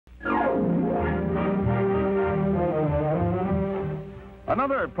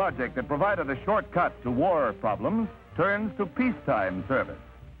Another project that provided a shortcut to war problems turns to peacetime service.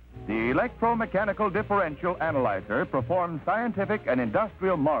 The electromechanical differential analyzer performs scientific and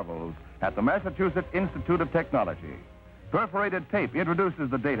industrial marvels at the Massachusetts Institute of Technology. Perforated tape introduces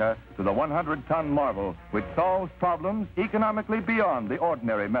the data to the 100-ton marvel, which solves problems economically beyond the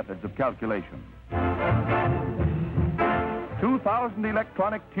ordinary methods of calculation. 2,000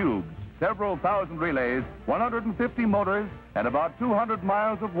 electronic tubes, several thousand relays, 150 motors, and about 200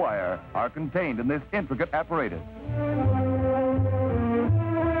 miles of wire are contained in this intricate apparatus.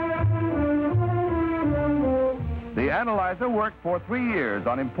 The analyzer worked for 3 years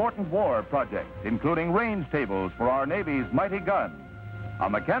on important war projects, including range tables for our Navy's mighty guns. A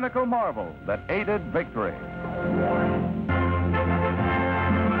mechanical marvel that aided victory.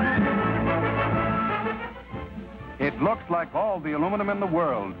 It looks like all the aluminum in the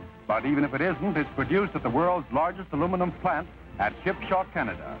world, but even if it isn't, it's produced at the world's largest aluminum plant at Shipshaw,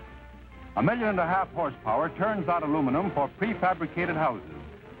 Canada. 1.5 million horsepower turns out aluminum for prefabricated houses,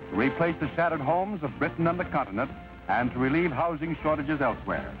 to replace the shattered homes of Britain and the continent, and to relieve housing shortages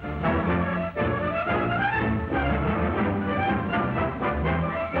elsewhere.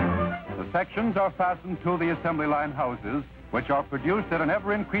 The sections are fastened to the assembly line houses, which are produced at an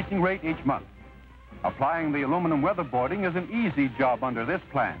ever-increasing rate each month. Applying the aluminum weatherboarding is an easy job under this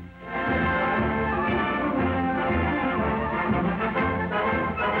plan.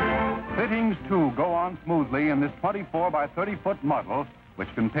 Fittings, too, go on smoothly in this 24 by 30-foot model,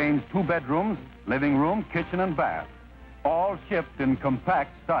 which contains 2 bedrooms, living room, kitchen, and bath, all shipped in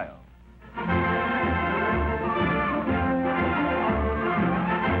compact style.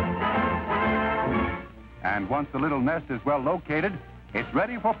 And once the little nest is well located, it's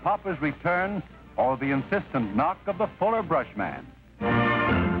ready for Papa's return or the insistent knock of the Fuller brush man.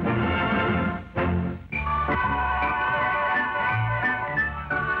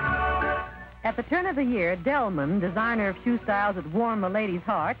 At the turn of the year, Delman, designer of shoe styles that warm a lady's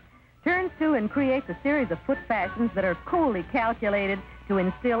heart, turns to and creates a series of foot fashions that are coolly calculated to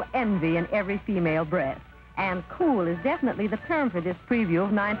instill envy in every female breast. And cool is definitely the term for this preview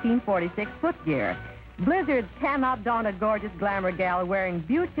of 1946 footgear. Blizzards cannot daunt a gorgeous glamour gal wearing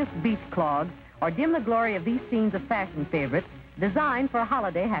beauteous beach clogs or dim the glory of these scenes of fashion favorites designed for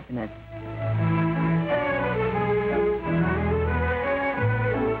holiday happiness.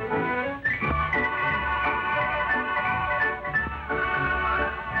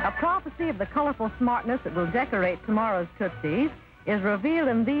 A prophecy of the colorful smartness that will decorate tomorrow's Tootsies is revealed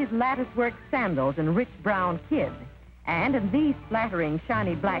in these lattice-work sandals in rich brown kid, and in these flattering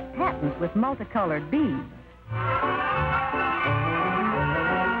shiny black patents with multicolored beads.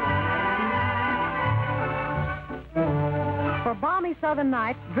 For balmy southern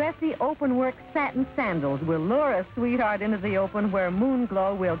nights, dressy open-work satin sandals will lure a sweetheart into the open where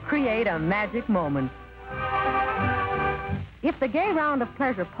moonglow will create a magic moment. If the gay round of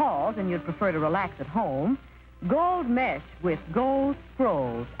pleasure palls and you'd prefer to relax at home, gold mesh with gold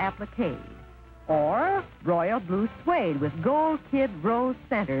scrolls applique, or royal blue suede with gold kid rose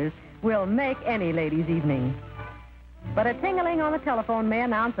centers will make any lady's evening. But a tingling on the telephone may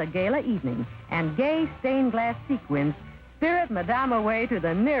announce a gala evening, and gay stained glass sequins spirit Madame away to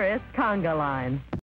the nearest conga line.